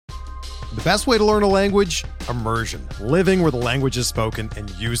The best way to learn a language? Immersion. Living where the language is spoken and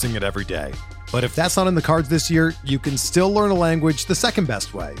using it every day. But if that's not in the cards this year, you can still learn a language the second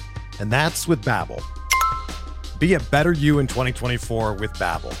best way, and that's with Babbel. Be a better you in 2024 with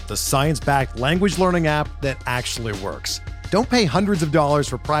Babbel, the science-backed language learning app that actually works. Don't pay hundreds of dollars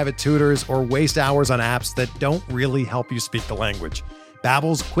for private tutors or waste hours on apps that don't really help you speak the language.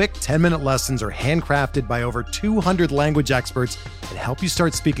 Babbel's quick 10-minute lessons are handcrafted by over 200 language experts and help you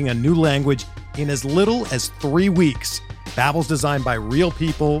start speaking a new language in as little as 3 weeks. Babbel's designed by real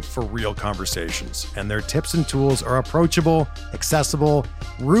people for real conversations, and their tips and tools are approachable, accessible,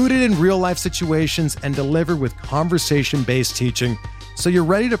 rooted in real-life situations, and delivered with conversation-based teaching, so you're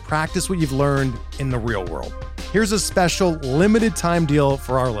ready to practice what you've learned in the real world. Here's a special limited-time deal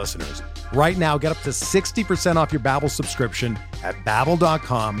for our listeners. Right now, get up to 60% off your Babbel subscription at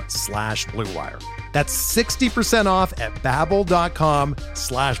babbel.com/Blue Wire. That's 60% off at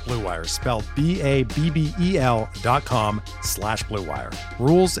babbel.com/Blue Wire, spelled BABBEL.com/Blue Wire.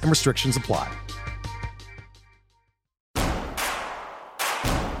 Rules and restrictions apply.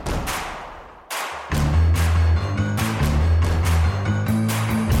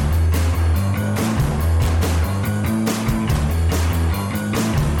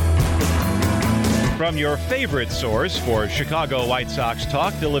 From your favorite source for Chicago White Sox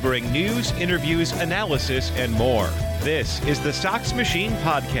talk, delivering news, interviews, analysis, and more. This is the Sox Machine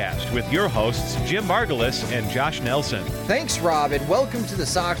Podcast with your hosts, Jim Margulis and Josh Nelson. Thanks, Rob, and welcome to the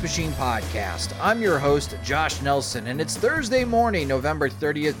Sox Machine Podcast. I'm your host, Josh Nelson, and it's Thursday morning, November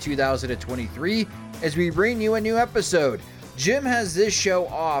 30th, 2023, as we bring you a new episode. Jim has this show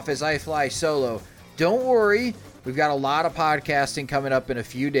off as I fly solo. Don't worry. We've got a lot of podcasting coming up in a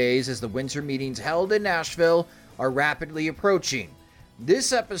few days as the winter meetings held in Nashville are rapidly approaching.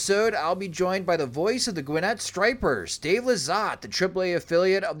 This episode, I'll be joined by the voice of the Gwinnett Stripers, Dave Lezotte, the AAA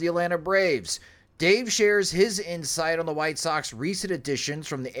affiliate of the Atlanta Braves. Dave shares his insight on the White Sox recent additions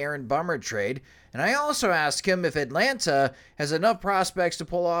from the Aaron Bummer trade, and I also ask him if Atlanta has enough prospects to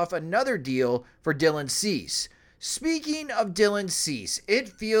pull off another deal for Dylan Cease. Speaking of Dylan Cease, it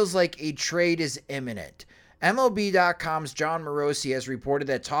feels like a trade is imminent. MLB.com's John Morosi has reported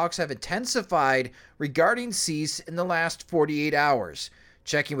that talks have intensified regarding Cease in the last 48 hours.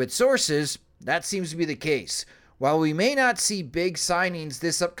 Checking with sources, that seems to be the case. While we may not see big signings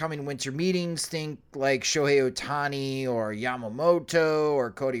this upcoming winter meetings, think like Shohei Ohtani or Yamamoto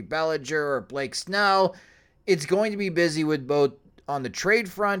or Cody Bellinger or Blake Snell, it's going to be busy with both on the trade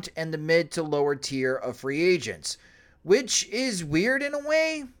front and the mid to lower tier of free agents, which is weird in a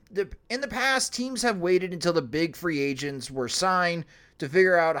way. In the past, teams have waited until the big free agents were signed to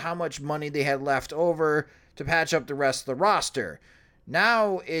figure out how much money they had left over to patch up the rest of the roster.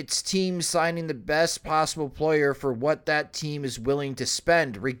 Now it's teams signing the best possible player for what that team is willing to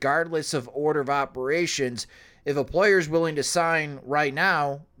spend, regardless of order of operations. If a player is willing to sign right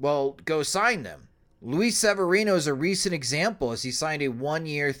now, well, go sign them. Luis Severino is a recent example as he signed a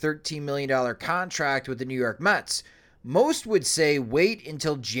 1-year, $13 million contract with the New York Mets. Most would say wait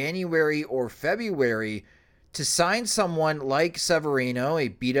until January or February to sign someone like Severino, a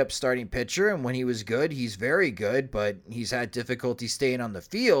beat-up starting pitcher, and when he was good, he's very good, but he's had difficulty staying on the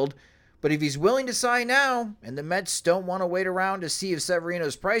field. But if he's willing to sign now, and the Mets don't want to wait around to see if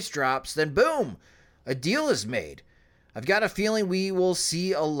Severino's price drops, then boom, a deal is made. I've got a feeling we will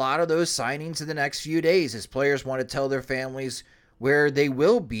see a lot of those signings in the next few days as players want to tell their families where they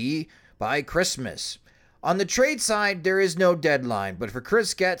will be by Christmas. On the trade side, there is no deadline, but for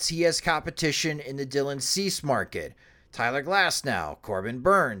Chris Getz, he has competition in the Dylan Cease market. Tyler Glasnow, Corbin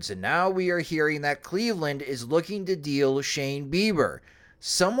Burns, and now we are hearing that Cleveland is looking to deal Shane Bieber.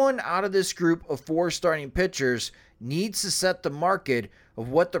 Someone out of this group of 4 starting pitchers needs to set the market of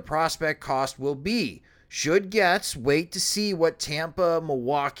what the prospect cost will be. Should Getz wait to see what Tampa,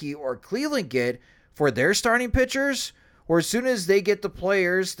 Milwaukee, or Cleveland get for their starting pitchers? Or as soon as they get the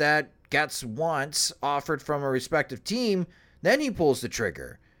players that Getz wants offered from a respective team, then he pulls the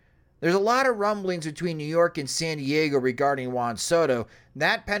trigger. There's a lot of rumblings between New York and San Diego regarding Juan Soto.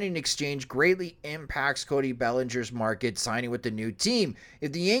 That pending exchange greatly impacts Cody Bellinger's market signing with the new team.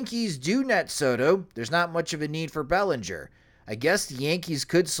 If the Yankees do net Soto, there's not much of a need for Bellinger. I guess the Yankees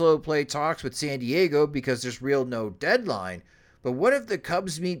could slow play talks with San Diego because there's no deadline. But what if the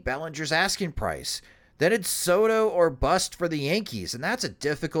Cubs meet Bellinger's asking price? Then it's Soto or bust for the Yankees, and that's a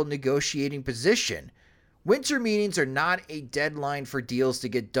difficult negotiating position. Winter meetings are not a deadline for deals to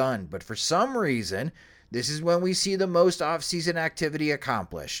get done, but for some reason, this is when we see the most offseason activity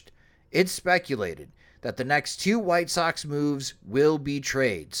accomplished. It's speculated that the next 2 White Sox moves will be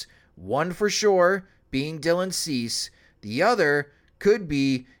trades. One for sure being Dylan Cease, the other could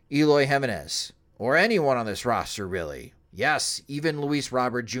be Eloy Jimenez, or anyone on this roster, really. Yes, even Luis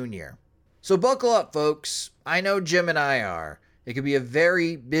Robert Jr. So buckle up, folks. I know Jim and I are. It could be a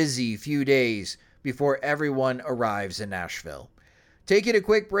very busy few days before everyone arrives in Nashville. Taking a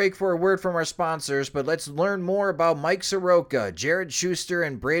quick break for a word from our sponsors, but let's learn more about Mike Soroka, Jared Shuster,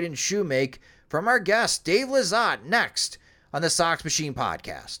 and Braden Shoemake from our guest, Dave Lezotte, next on the Sox Machine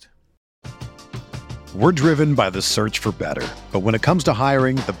Podcast. We're driven by the search for better. But when it comes to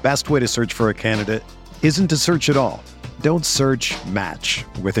hiring, the best way to search for a candidate isn't to search at all. Don't search, match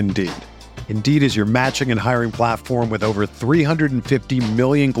with Indeed. Indeed is your matching and hiring platform with over 350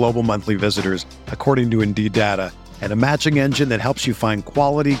 million global monthly visitors, according to Indeed data, and a matching engine that helps you find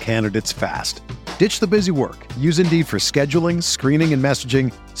quality candidates fast. Ditch the busy work. Use Indeed for scheduling, screening, and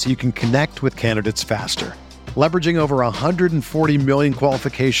messaging so you can connect with candidates faster. Leveraging over 140 million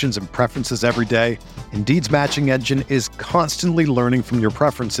qualifications and preferences every day, Indeed's matching engine is constantly learning from your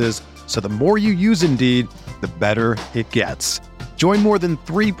preferences, so the more you use Indeed, the better it gets. Join more than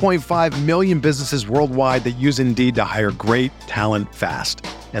 3.5 million businesses worldwide that use Indeed to hire great talent fast.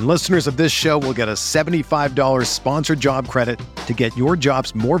 And listeners of this show will get a $75 sponsored job credit to get your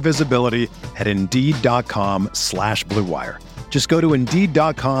jobs more visibility at Indeed.com/Blue Wire. Just go to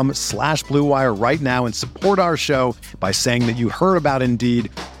Indeed.com/Blue Wire right now and support our show by saying that you heard about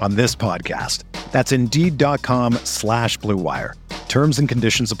Indeed on this podcast. That's Indeed.com/Blue Wire. Terms and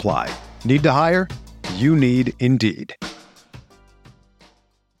conditions apply. Need to hire? You need Indeed.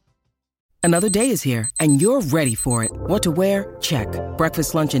 Another day is here, and you're ready for it. What to wear? Check.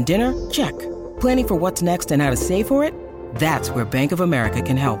 Breakfast, lunch, and dinner? Check. Planning for what's next and how to save for it? That's where Bank of America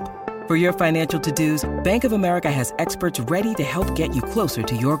can help. For your financial to-dos, Bank of America has experts ready to help get you closer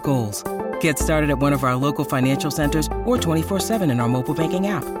to your goals. Get started at one of our local financial centers or 24/7 in our mobile banking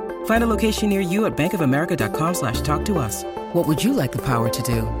app. Find a location near you at bankofamerica.com/talktous. What would you like the power to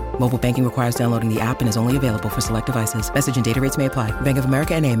do? Mobile banking requires downloading the app and is only available for select devices. Message and data rates may apply. Bank of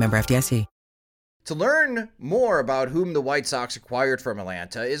America N.A., member FDIC. To learn more about whom the White Sox acquired from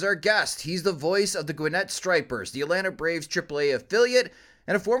Atlanta is our guest. He's the voice of the Gwinnett Stripers, the Atlanta Braves AAA affiliate,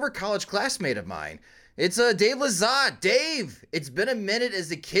 and a former college classmate of mine. It's Dave Lezotte. Dave, it's been a minute, as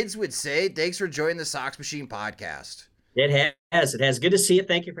the kids would say. Thanks for joining the Sox Machine Podcast. It has. Good to see you.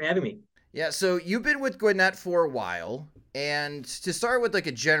 Thank you for having me. Yeah, so you've been with Gwinnett for a while, and to start with like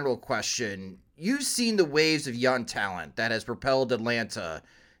a general question, you've seen the waves of young talent that has propelled Atlanta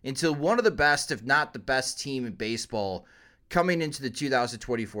into one of the best, if not the best team in baseball coming into the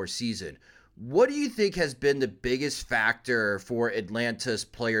 2024 season. What do you think has been the biggest factor for Atlanta's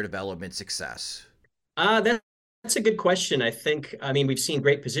player development success? That's a good question. I mean, we've seen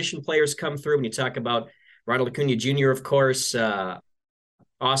great position players come through. When you talk about Ronald Acuna Jr., of course,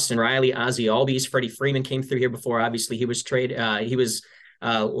 Austin Riley, Ozzie Albies, Freddie Freeman came through here before. Obviously, he was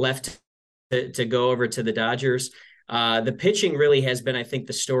left to go over to the Dodgers. The pitching really has been, I think,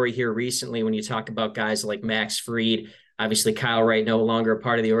 the story here recently when you talk about guys like Max Fried. Obviously, Kyle Wright, no longer a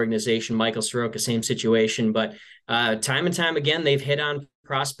part of the organization. Michael Soroka, same situation. But time and time again, they've hit on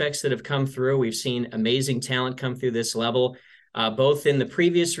prospects that have come through. We've seen amazing talent come through this level, both in the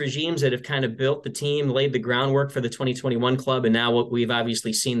previous regimes that have kind of built the team, laid the groundwork for the 2021 club, and now we've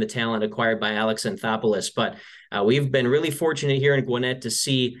obviously seen the talent acquired by Alex Anthopoulos. But we've been really fortunate here in Gwinnett to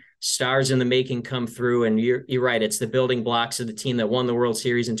see stars in the making come through. And you're right, it's the building blocks of the team that won the World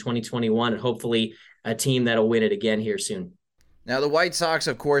Series in 2021, and hopefully a team that'll win it again here soon. Now, the White Sox,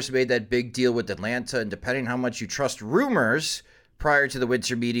 of course, made that big deal with Atlanta, and depending on how much you trust rumors prior to the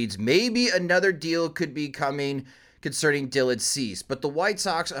winter meetings, maybe another deal could be coming concerning Dylan Cease. But the White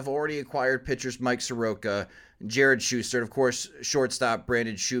Sox have already acquired pitchers Mike Soroka, Jared Shuster, and of course, shortstop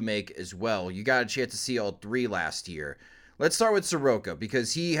Brandon Shoemake as well. You got a chance to see all three last year. Let's start with Soroka,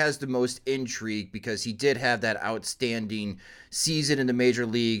 because he has the most intrigue, because he did have that outstanding season in the major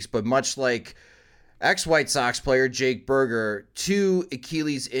leagues, but much like ex-White Sox player Jake Burger, two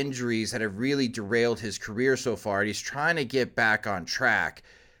Achilles injuries that have really derailed his career so far, and he's trying to get back on track.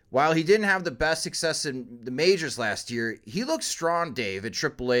 While he didn't have the best success in the majors last year, he looked strong, Dave, at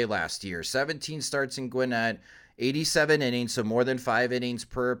AAA last year. 17 starts in Gwinnett, 87 innings, so more than 5 innings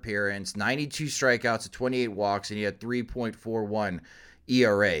per appearance, 92 strikeouts, 28 walks, and he had 3.41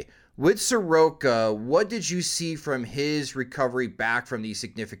 ERA. With Soroka, what did you see from his recovery back from these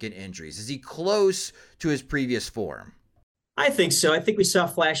significant injuries? Is he close to his previous form? I think so. I think we saw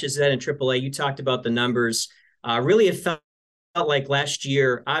flashes of that in AAA. You talked about the numbers. Really, it felt like last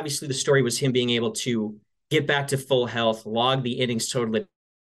year, obviously the story was him being able to get back to full health, log the innings total that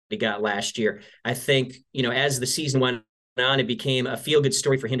he got last year. I think, as the season went on, it became a feel-good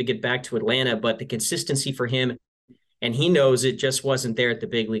story for him to get back to Atlanta, but the consistency for him And he knows it just wasn't there at the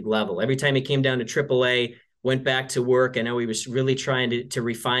big league level. Every time he came down to AAA, went back to work. I know he was really trying to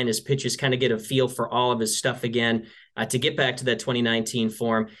refine his pitches, kind of get a feel for all of his stuff again, to get back to that 2019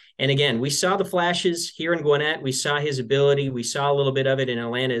 form. And again, we saw the flashes here in Gwinnett. We saw his ability. We saw a little bit of it in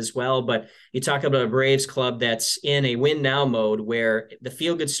Atlanta as well. But you talk about a Braves club that's in a win now mode where the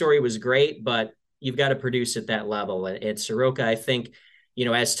feel-good story was great, but you've got to produce at that level. At Soroka, I think,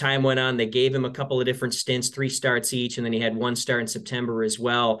 as time went on, they gave him a couple of different stints, 3 starts each, and then he had 1 start in September as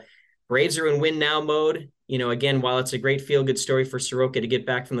well. Braves are in win now mode. Again, while it's a great feel-good story for Soroka to get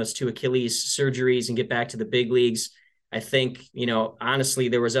back from those 2 Achilles surgeries and get back to the big leagues, I think, honestly,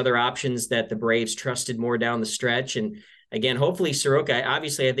 there was other options that the Braves trusted more down the stretch. And again, hopefully Soroka,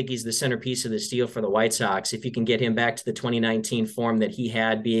 obviously, I think he's the centerpiece of this deal for the White Sox. If you can get him back to the 2019 form that he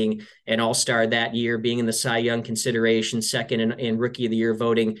had, being an all-star that year, being in the Cy Young consideration, second in Rookie of the Year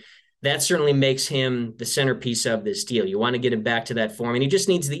voting, that certainly makes him the centerpiece of this deal. You want to get him back to that form, and he just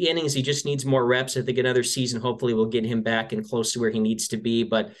needs the innings. He just needs more reps. I think another season hopefully will get him back and close to where he needs to be,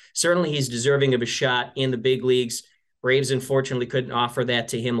 but certainly he's deserving of a shot in the big leagues. Braves unfortunately couldn't offer that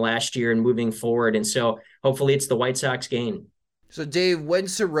to him last year and moving forward, and so hopefully it's the White Sox gain. So Dave, when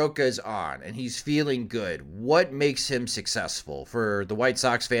Soroka is on and he's feeling good, what makes him successful for the White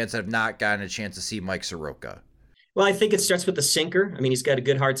Sox fans that have not gotten a chance to see Mike Soroka? Well, I think it starts with the sinker. I mean, he's got a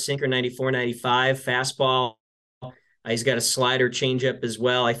good hard sinker, 94, 95, fastball. He's got a slider changeup as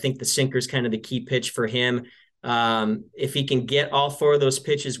well. I think the sinker is kind of the key pitch for him. If he can get all 4 of those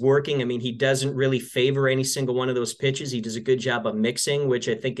pitches working, I mean, he doesn't really favor any single one of those pitches. He does a good job of mixing, which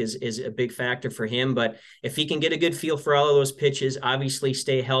I think is a big factor for him. But if he can get a good feel for all of those pitches, obviously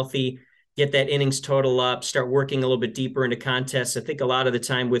stay healthy, get that innings total up, start working a little bit deeper into contests. I think a lot of the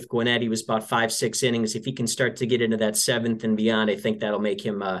time with Gwinnett, he was about 5-6 innings. If he can start to get into that 7th and beyond, I think that'll make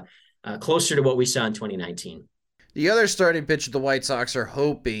him closer to what we saw in 2019. The other starting pitcher the White Sox are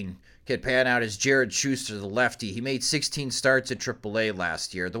hoping could pan out is Jared Shuster, the lefty. He made 16 starts at AAA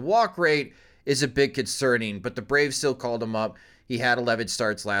last year. The walk rate is a bit concerning, but the Braves still called him up. He had 11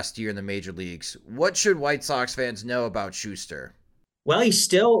 starts last year in the major leagues. What should White Sox fans know about Shuster? Well, he's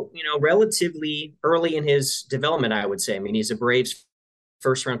still, relatively early in his development, I would say. I mean, he's a Braves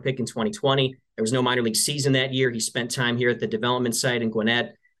first-round pick in 2020. There was no minor league season that year. He spent time here at the development site in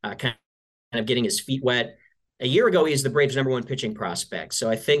Gwinnett, kind of getting his feet wet. A year ago, he's the Braves' #1 pitching prospect. So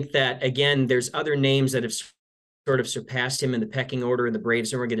I think that, again, there's other names that have sort of surpassed him in the pecking order in the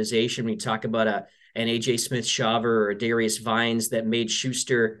Braves organization. When you talk about an A.J. Smith-Shawver or a Darius Vines that made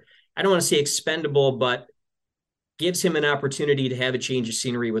Shuster, I don't want to say expendable, but gives him an opportunity to have a change of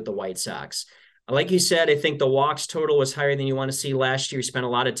scenery with the White Sox. Like you said, I think the walks total was higher than you want to see last year. He spent a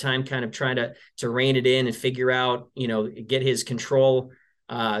lot of time kind of trying to rein it in and figure out, get his control,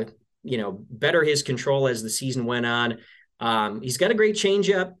 better his control as the season went on. He's got a great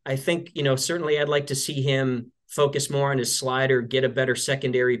changeup. I think, certainly I'd like to see him focus more on his slider, get a better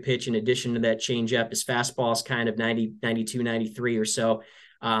secondary pitch in addition to that changeup. His fastball is kind of 90, 92, 93 or so.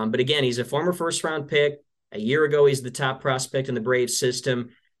 But again, he's a former first-round pick. A year ago, he's the top prospect in the Braves system.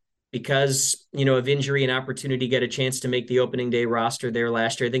 Because, of injury and opportunity, get a chance to make the opening day roster there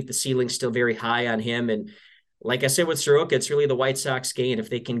last year. I think the ceiling's still very high on him. And like I said with Soroka, it's really the White Sox gain. If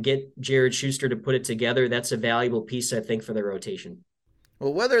they can get Jared Shuster to put it together, that's a valuable piece, I think, for their rotation.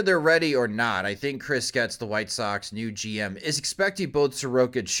 Well, whether they're ready or not, I think Chris Getz, the White Sox new GM, is expecting both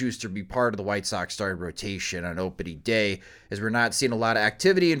Soroka and Shuster to be part of the White Sox starting rotation on opening day, as we're not seeing a lot of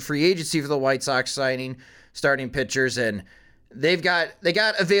activity in free agency for the White Sox signing starting pitchers, and they got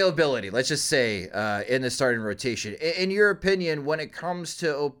availability, let's just say, in the starting rotation. In your opinion, when it comes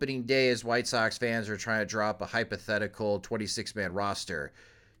to opening day, as White Sox fans are trying to draw up a hypothetical 26-man roster,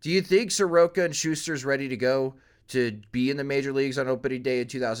 do you think Soroka and Shuster's ready to go to be in the major leagues on opening day in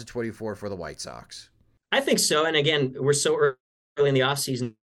 2024 for the White Sox? I think so. And again, we're so early in the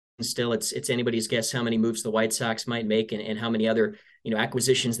offseason still. It's anybody's guess how many moves the White Sox might make and how many other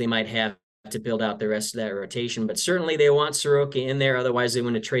acquisitions they might have to build out the rest of that rotation. But certainly they want Soroka in there. Otherwise, they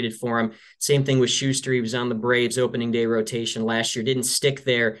wouldn't have traded for him. Same thing with Shuster. He was on the Braves opening day rotation last year. Didn't stick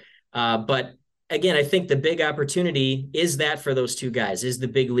there. But again, I think the big opportunity is that for those two guys, is the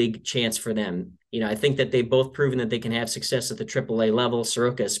big league chance for them. I think that they've both proven that they can have success at the AAA level,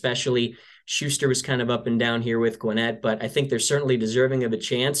 Soroka especially. Shuster was kind of up and down here with Gwinnett, but I think they're certainly deserving of a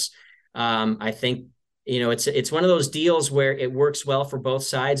chance. I think it's one of those deals where it works well for both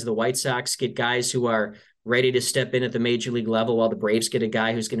sides. The White Sox get guys who are ready to step in at the major league level, while the Braves get a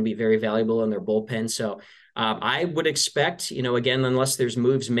guy who's going to be very valuable in their bullpen. So I would expect, again, unless there's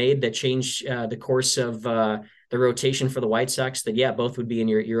moves made that change the course of the rotation for the White Sox, that, yeah, both would be in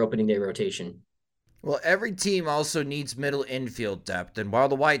your opening day rotation. Well, every team also needs middle infield depth, and while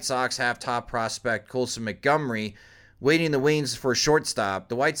the White Sox have top prospect Colson Montgomery waiting in the wings for a shortstop,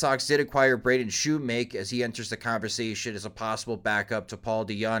 the White Sox did acquire Braden Shoemake as he enters the conversation as a possible backup to Paul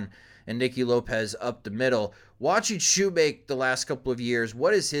DeJong and Nicky Lopez up the middle. Watching Shoemake the last couple of years,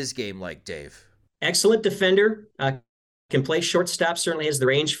 what is his game like, Dave? Excellent defender. Can play shortstop, certainly has the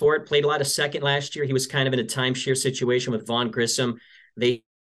range for it. Played a lot of second last year. He was kind of in a timeshare situation with Vaughn Grissom. They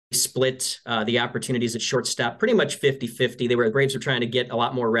split the opportunities at shortstop pretty much 50-50. The Braves were trying to get a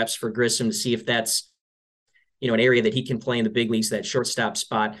lot more reps for Grissom to see if that's, an area that he can play in the big leagues, that shortstop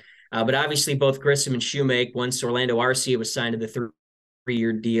spot. But obviously both Grissom and Shoemake, once Orlando Arcia was signed to the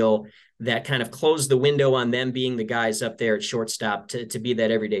three-year deal, that kind of closed the window on them being the guys up there at shortstop to be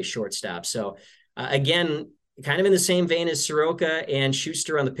that everyday shortstop. So again, kind of in the same vein as Soroka and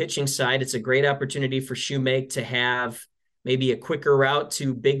Shuster on the pitching side, it's a great opportunity for Shoemake to have maybe a quicker route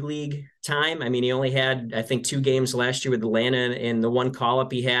to big league time. I mean, he only had, I think, 2 games last year with Atlanta and the one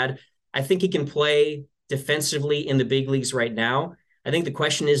call-up he had. I think he can play defensively in the big leagues right now. I think the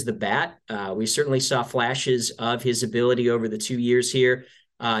question is the bat. We certainly saw flashes of his ability over the 2 years here.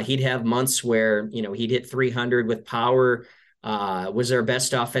 He'd have months where, he'd hit 300 with power, was our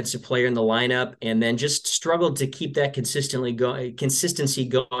best offensive player in the lineup, and then just struggled to keep that consistency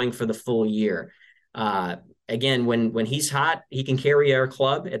going for the full year. Again, when he's hot, he can carry our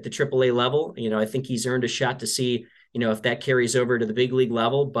club at the AAA level. I think he's earned a shot to see, if that carries over to the big league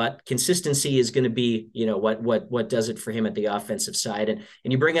level, but consistency is going to be, what does it for him at the offensive side. And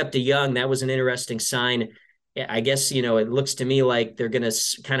you bring up DeJong, that was an interesting sign. I guess, it looks to me like they're going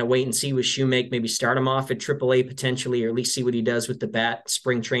to kind of wait and see with Shoemake, maybe start him off at AAA potentially, or at least see what he does with the bat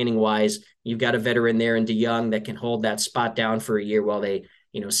spring training wise. You've got a veteran there in DeJong that can hold that spot down for a year while they,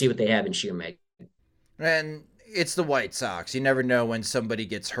 see what they have in Shoemake. And it's the White Sox. You never know when somebody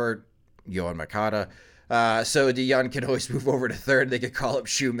gets hurt. Yohan Moncada. So DeJong can always move over to third. They could call up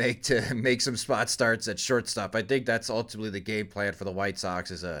Shoemake to make some spot starts at shortstop. I think that's ultimately the game plan for the White Sox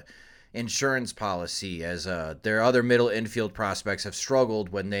as a insurance policy, as their other middle infield prospects have struggled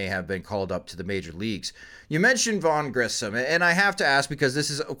when they have been called up to the major leagues. You mentioned Vaughn Grissom, and I have to ask because this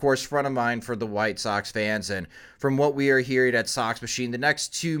is, of course, front of mind for the White Sox fans, and from what we are hearing at Sox Machine, the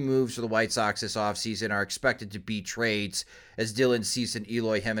next 2 moves for the White Sox this offseason are expected to be trades, as Dylan Cease and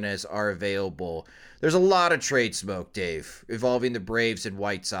Eloy Jimenez are available. There's a lot of trade smoke, Dave, involving the Braves and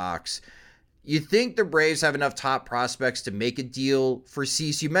White Sox. You think the Braves have enough top prospects to make a deal for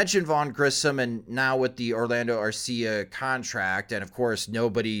Cease? You mentioned Vaughn Grissom, and now with the Orlando Arcia contract, and of course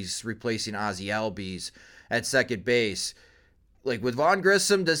nobody's replacing Ozzie Albies at second base. Like with Vaughn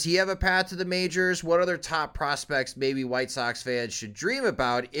Grissom, does he have a path to the majors? What other top prospects maybe White Sox fans should dream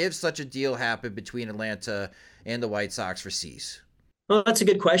about if such a deal happened between Atlanta and the White Sox for Cease? Well, that's a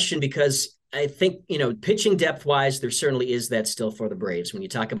good question because I think, pitching depth-wise, there certainly is that still for the Braves. When you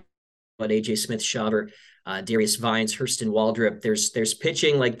talk about AJ Smith-Shawver, Darius Vines, Hurston Waldrep, there's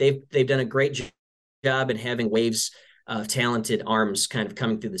pitching. Like they've done a great job in having waves of talented arms kind of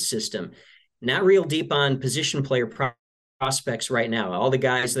coming through the system. Not real deep on position player prospects right now. All the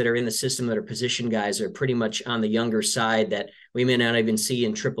guys that are in the system that are position guys are pretty much on the younger side that we may not even see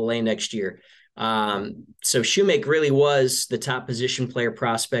in AAA next year. So Shoemake really was the top position player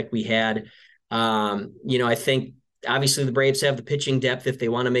prospect we had. I think obviously the Braves have the pitching depth if they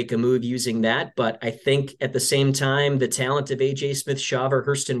want to make a move using that. But I think at the same time, the talent of AJ Smith-Shawver,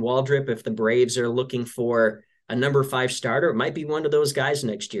 Hurston Waldrep, if the Braves are looking for a number 5 starter, it might be one of those guys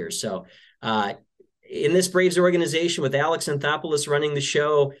next year. So in this Braves organization with Alex Anthopoulos running the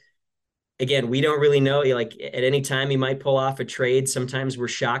show, again, we don't really know. Like at any time he might pull off a trade. Sometimes we're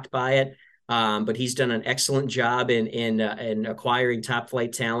shocked by it. But he's done an excellent job in acquiring top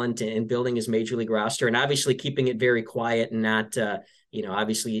flight talent and building his major league roster, and obviously keeping it very quiet and not,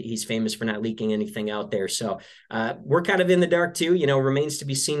 obviously he's famous for not leaking anything out there. So we're kind of in the dark too. Remains to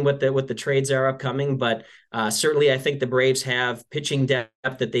be seen what the trades are upcoming. But certainly, I think the Braves have pitching depth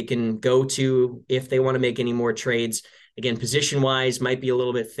that they can go to if they want to make any more trades. Again, position wise, might be a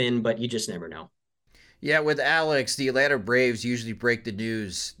little bit thin, but you just never know. Yeah, with Alex, the Atlanta Braves usually break the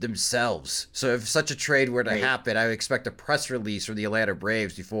news themselves. So if such a trade were to happen, I would expect a press release from the Atlanta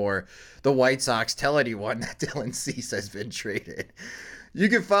Braves before the White Sox tell anyone that Dylan Cease has been traded. You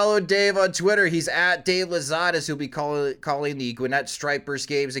can follow Dave on Twitter. He's at Dave Lezotte, as he'll be calling the Gwinnett Stripers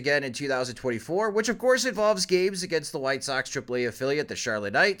games again in 2024, which of course involves games against the White Sox AAA affiliate, the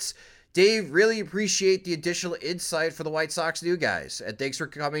Charlotte Knights. Dave, really appreciate the additional insight for the White Sox new guys. And thanks for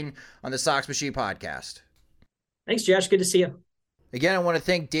coming on the Sox Machine podcast. Thanks, Josh. Good to see you. Again, I want to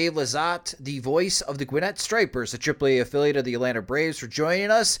thank Dave Lezotte, the voice of the Gwinnett Stripers, a AAA affiliate of the Atlanta Braves, for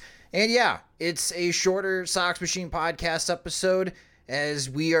joining us. And yeah, it's a shorter Sox Machine podcast episode as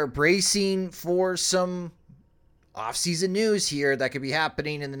we are bracing for some off-season news here that could be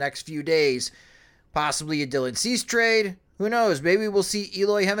happening in the next few days. Possibly a Dylan Cease trade. Who knows? Maybe we'll see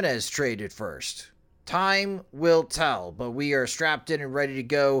Eloy Jimenez traded first. Time will tell, but we are strapped in and ready to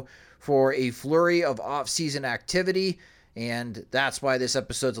go for a flurry of off-season activity. And that's why this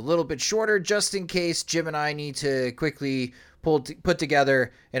episode's a little bit shorter, just in case Jim and I need to quickly put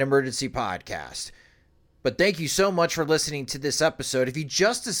together an emergency podcast. But thank you so much for listening to this episode. If you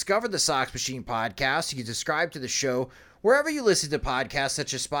just discovered the Sox Machine podcast, you can subscribe to the show wherever you listen to podcasts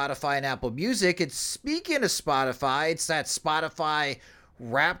such as Spotify and Apple Music. And speaking of Spotify, it's that Spotify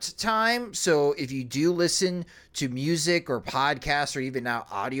Wrapped time. So if you do listen to music or podcasts or even now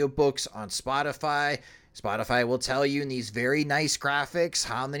audiobooks on Spotify will tell you in these very nice graphics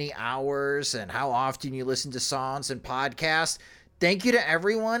how many hours and how often you listen to songs and podcasts. Thank you to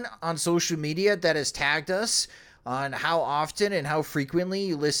everyone on social media that has tagged us on how often and how frequently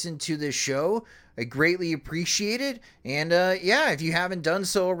you listen to this show. I greatly appreciate it. And if you haven't done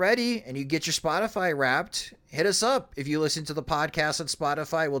so already and you get your Spotify Wrapped, hit us up. If you listen to the podcast on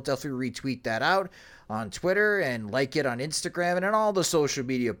Spotify, we'll definitely retweet that out on Twitter and like it on Instagram and on all the social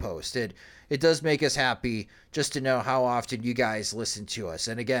media posts. It does make us happy just to know how often you guys listen to us.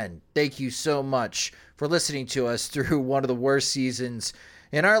 And again, thank you so much for listening to us through one of the worst seasons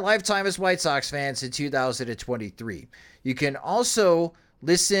in our lifetime as White Sox fans in 2023. You can also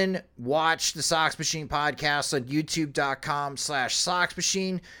watch the Sox Machine podcast on youtube.com/Sox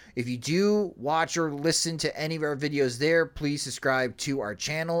Machine. If you do watch or listen to any of our videos there, please subscribe to our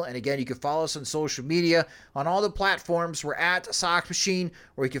channel. And again, you can follow us on social media on all the platforms. We're at Sox Machine,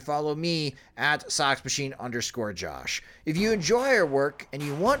 or you can follow me at SoxMachine_Josh. If you enjoy our work and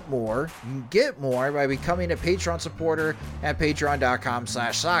you want more, you can get more by becoming a Patreon supporter at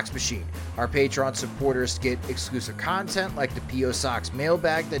patreon.com/Sox Machine. Our Patreon supporters get exclusive content like the P.O. Sox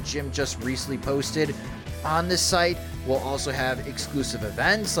mailbag that Jim just recently posted on this site. We'll also have exclusive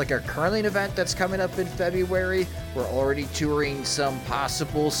events like our curling event that's coming up in February. We're already touring some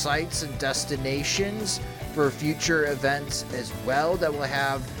possible sites and destinations for future events as well that we'll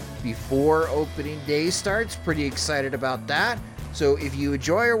have before opening day starts. Pretty excited about that. So if you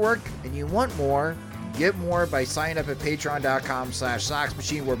enjoy our work and you want more, get more by signing up at patreon.com/Sox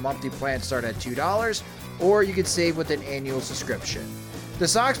Machine, where monthly plans start at $2, or you can save with an annual subscription. The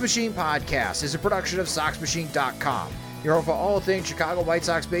Sox Machine podcast is a production of SoxMachine.com, your home for all things Chicago White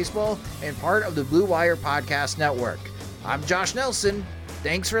Sox baseball and part of the Blue Wire Podcast Network. I'm Josh Nelson.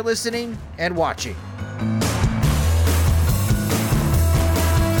 Thanks for listening and watching.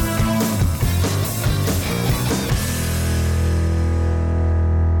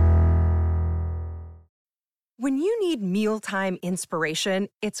 When you need mealtime inspiration,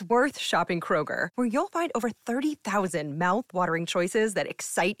 it's worth shopping Kroger, where you'll find over 30,000 mouth-watering choices that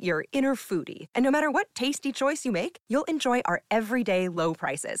excite your inner foodie. And no matter what tasty choice you make, you'll enjoy our everyday low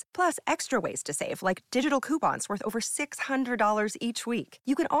prices, plus extra ways to save, like digital coupons worth over $600 each week.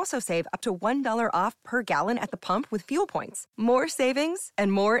 You can also save up to $1 off per gallon at the pump with fuel points. More savings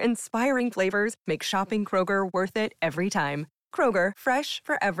and more inspiring flavors make shopping Kroger worth it every time. Kroger, fresh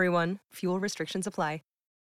for everyone. Fuel restrictions apply.